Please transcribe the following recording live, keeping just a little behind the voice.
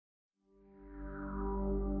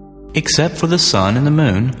Except for the sun and the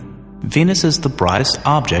moon, Venus is the brightest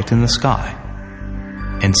object in the sky.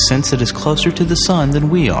 And since it is closer to the sun than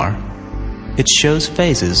we are, it shows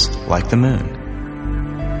phases like the moon.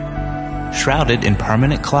 Shrouded in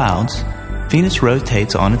permanent clouds, Venus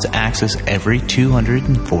rotates on its axis every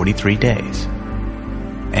 243 days,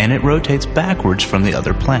 and it rotates backwards from the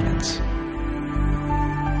other planets.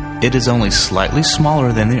 It is only slightly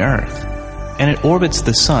smaller than the Earth, and it orbits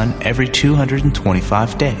the Sun every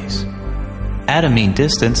 225 days, at a mean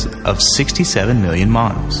distance of 67 million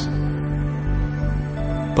miles.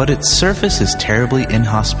 But its surface is terribly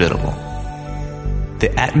inhospitable.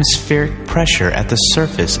 The atmospheric pressure at the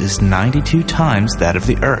surface is 92 times that of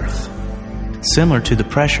the Earth, similar to the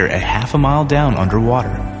pressure a half a mile down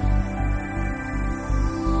underwater.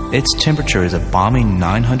 Its temperature is a balmy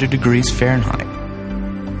 900 degrees Fahrenheit.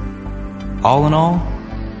 All in all,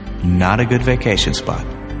 not a good vacation spot.